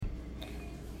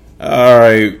All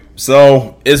right.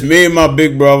 So it's me and my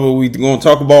big brother. We gonna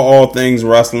talk about all things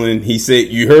wrestling. He said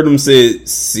you heard him say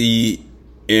CM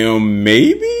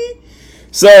maybe.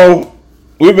 So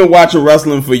we've been watching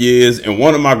wrestling for years, and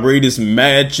one of my greatest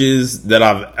matches that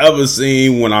I've ever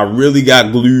seen when I really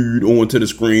got glued onto the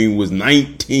screen was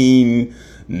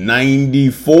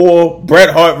 1994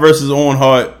 Bret Hart versus Owen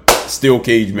Hart steel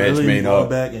cage match. Really going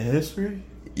back in history?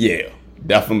 Yeah,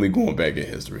 definitely going back in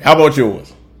history. How about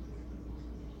yours?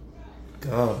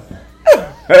 God.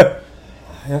 I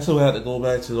guess we'll have to go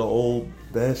back to the old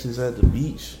bashes at the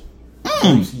beach.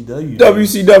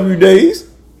 WCW days.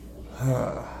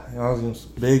 I was a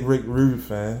big Rick Rude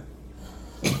fan.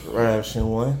 Ravishing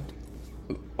one.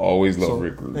 Always loved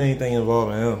Rick Rude. Anything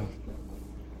involving him.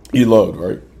 You loved,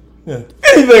 right? Yeah.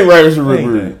 Anything Ravishing Rick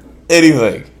Rude.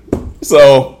 Anything.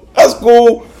 So, that's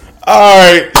cool.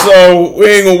 Alright, so we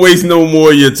ain't gonna waste no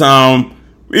more of your time.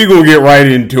 We gonna get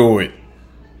right into it.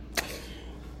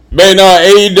 Man,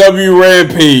 AEW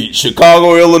Rampage,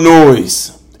 Chicago,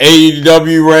 Illinois.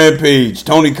 AEW Rampage.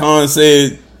 Tony Khan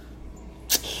said,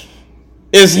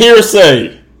 it's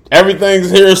hearsay. Everything's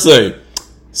hearsay.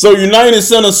 So United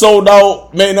Center sold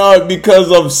out, Maynard, because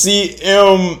of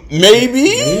CM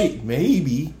maybe?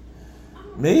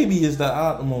 Maybe is the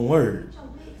optimum word.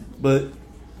 But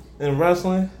in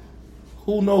wrestling,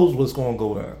 who knows what's going to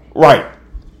go down? Right.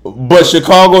 But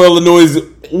Chicago, Illinois,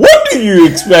 what do you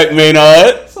expect,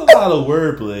 Maynard? It's a lot of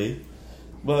wordplay.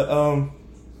 But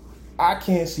I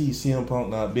can't see CM Punk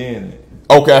not being it.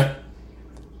 Okay.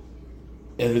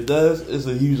 If it does, it's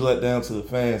a huge letdown to the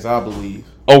fans, I believe.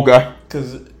 Okay.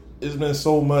 Because it's been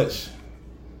so much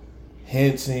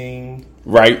hinting.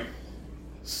 Right.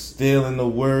 Stealing the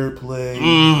wordplay.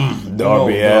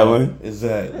 Darby Allin.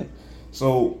 Exactly.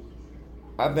 So,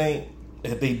 I think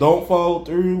if they don't follow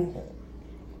through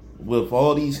with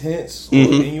all these hints or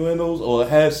innuendos or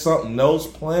have something else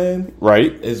planned,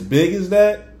 right, as big as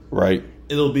that, right,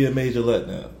 it'll be a major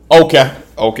letdown. Okay.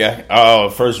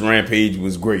 First Rampage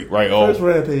was great, right? First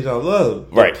Rampage I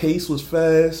loved. Right. The pace was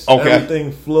fast. Okay.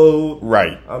 Everything flowed.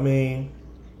 Right. I mean,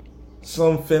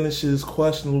 some finishes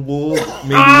questionable. Maybe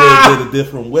they did a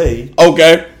different way.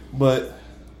 Okay. But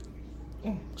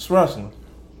it's wrestling.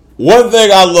 One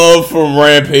thing I love from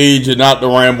Rampage and not the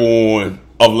ramble on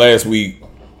of last week,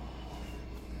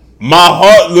 my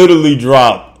heart literally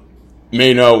dropped,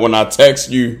 Maynard, when I text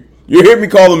you. You hear me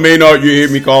call him Maynard, you hear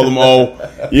me call him O,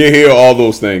 you hear all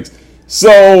those things.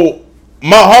 So,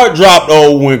 my heart dropped,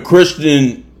 when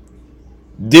Christian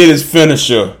did his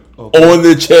finisher on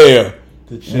the chair.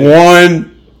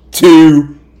 1,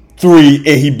 2, 3, and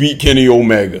he beat Kenny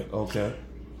Omega. Okay.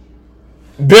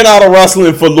 Been out of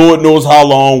wrestling for Lord knows how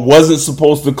long, wasn't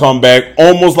supposed to come back,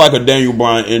 almost like a Daniel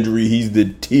Bryan injury. He's the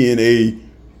TNA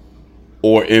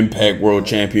or Impact World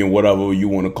Champion, whatever you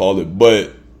want to call it,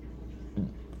 but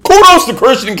kudos to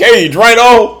Christian Cage, right?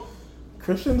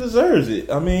 Christian deserves it.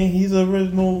 I mean, he's an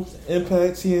original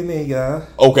Impact TNA guy.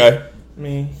 Okay. I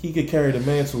mean, he could carry the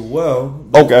mantle well.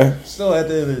 Okay. Still, at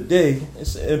the end of the day,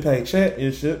 it's an Impact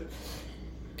Championship,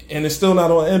 and it's still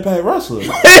not on Impact Wrestling.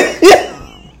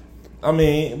 I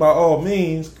mean, by all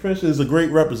means, Christian is a great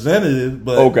representative,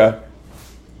 but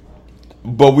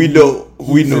But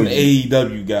he's an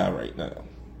AEW guy right now.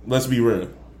 Let's be real.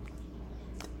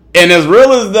 And as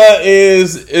real as that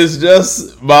is, it's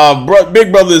just my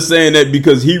big brother is saying that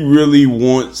because he really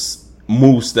wants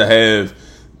Moose to have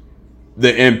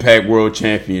the Impact World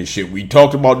Championship. We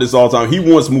talked about this all the time. He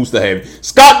wants Moose to have it.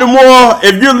 Scott D'Amore,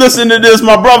 if you're listening to this,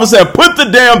 my brother said, put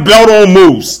the damn belt on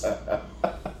Moose.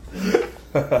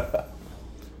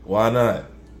 Why not?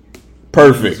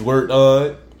 Perfect. He's worked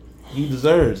hard. He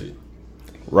deserves it.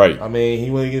 Right. I mean,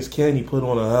 he went against Kenny, put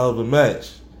on a hell of a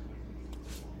match.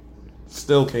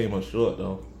 Still came up short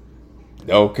though.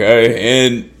 Okay,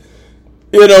 and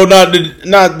not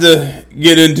to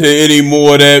get into any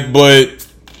more of that, but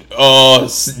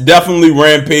definitely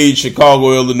Rampage,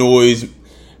 Chicago, Illinois.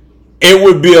 It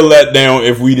would be a letdown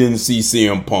if we didn't see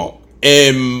CM Punk.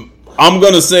 And I'm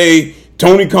gonna say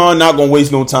Tony Khan not gonna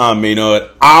waste no time, Maynard.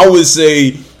 I would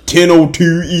say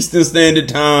 10:02 Eastern Standard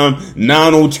Time,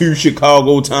 9:02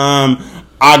 Chicago time.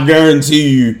 I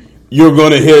guarantee you're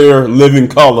gonna hear Living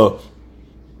Color.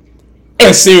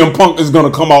 And CM Punk is going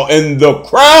to come out, and the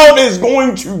crowd is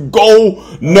going to go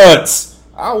nuts.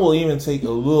 I will even take a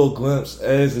little glimpse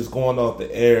as it's going off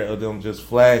the air of them just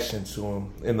flashing to him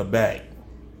in the back.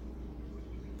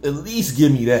 At least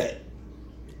give me that.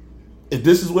 If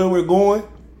this is where we're going,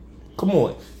 come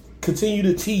on. Continue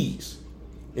to tease.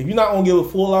 If you're not going to give a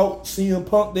full-out CM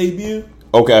Punk debut,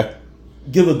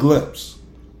 give a glimpse.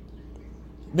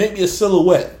 Maybe a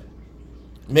silhouette.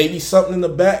 Maybe something in the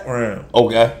background.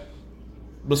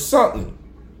 but something.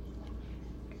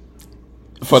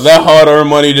 For that hard-earned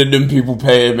money that them people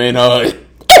pay, man,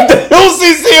 you'll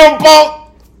see CM Punk.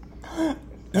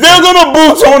 They're gonna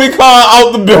boo Tony Khan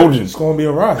out the building. It's gonna be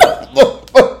a riot.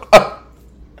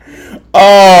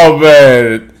 Oh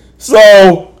man.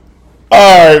 So,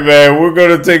 alright man, we're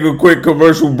gonna take a quick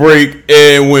commercial break,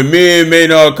 and when me and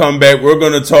Maynard come back, we're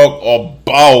gonna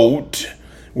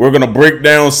break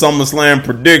down SummerSlam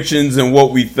predictions and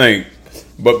what we think.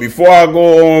 But before I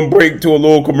go on break to a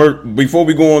little before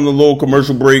we go on the little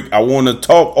commercial break, I want to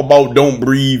talk about Don't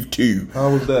Breathe 2. How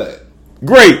was that?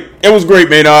 Great. It was great,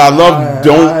 man. I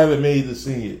haven't made to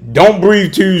see it. Don't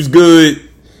Breathe 2 is good.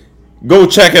 Go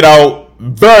check it out.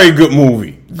 Very good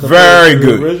movie. Very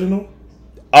good. The original?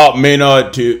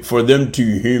 For them to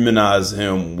humanize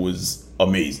him was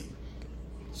amazing.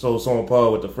 So it's on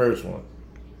par with the first one.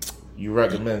 You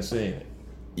recommend seeing it?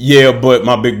 Yeah, but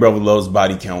my big brother loves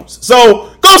body counts.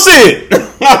 So, go see it!